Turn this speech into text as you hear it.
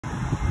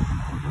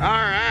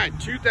Alright,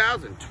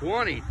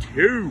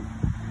 2022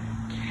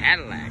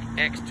 Cadillac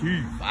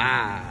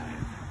XT5.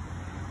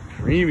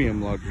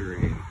 Premium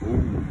luxury.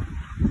 Ooh.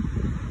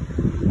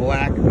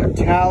 Black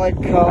metallic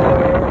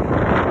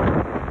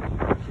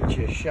color. Get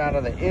you a shot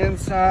of the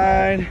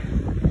inside.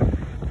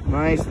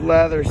 Nice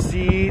leather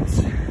seats.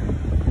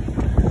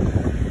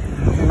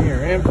 And your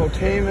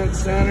infotainment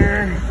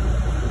center.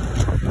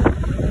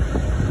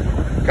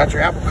 Got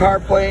your Apple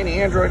CarPlay and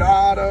Android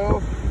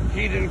Auto.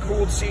 Heated and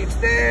cooled seats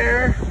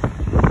there.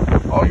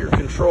 All your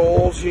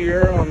controls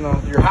here on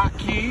your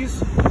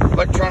hotkeys.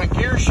 Electronic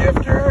gear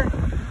shifter.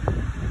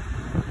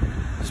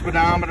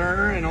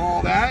 Speedometer and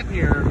all that. And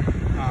your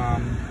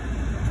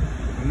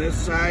on this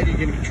side you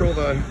can control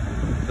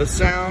the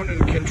sound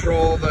and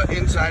control the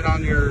inside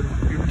on your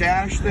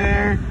dash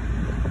there.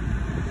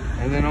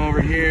 And then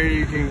over here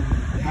you can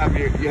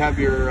have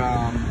your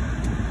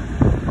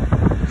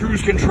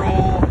cruise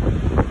control,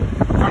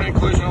 front end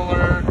collision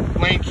alert,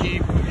 lane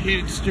keep,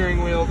 heated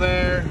steering wheel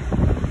there.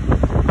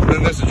 And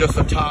then this is just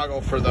a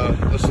toggle for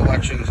the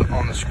selections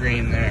on the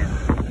screen there.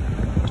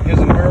 Here's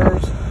the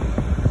mirrors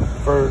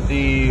for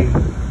the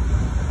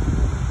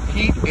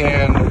heat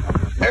and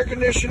air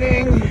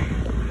conditioning.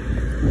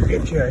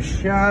 Get you a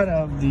shot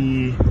of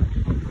the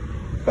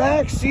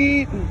back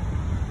seat.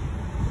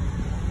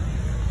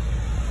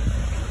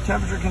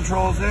 Temperature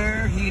controls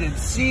there, heated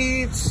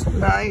seats,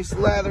 nice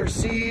leather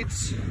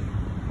seats.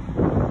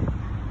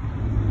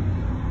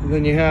 And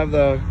then you have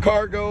the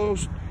cargo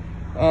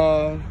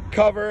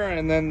cover,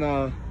 and then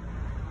the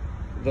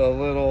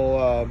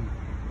little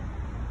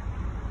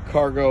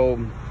cargo,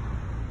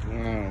 I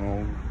don't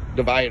know,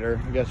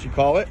 divider, I guess you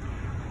call it.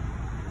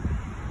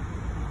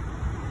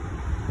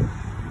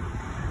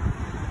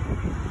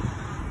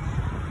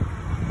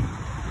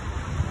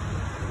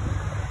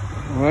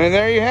 And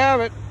there you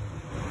have it.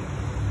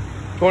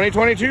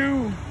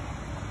 2022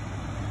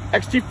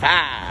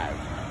 XT5.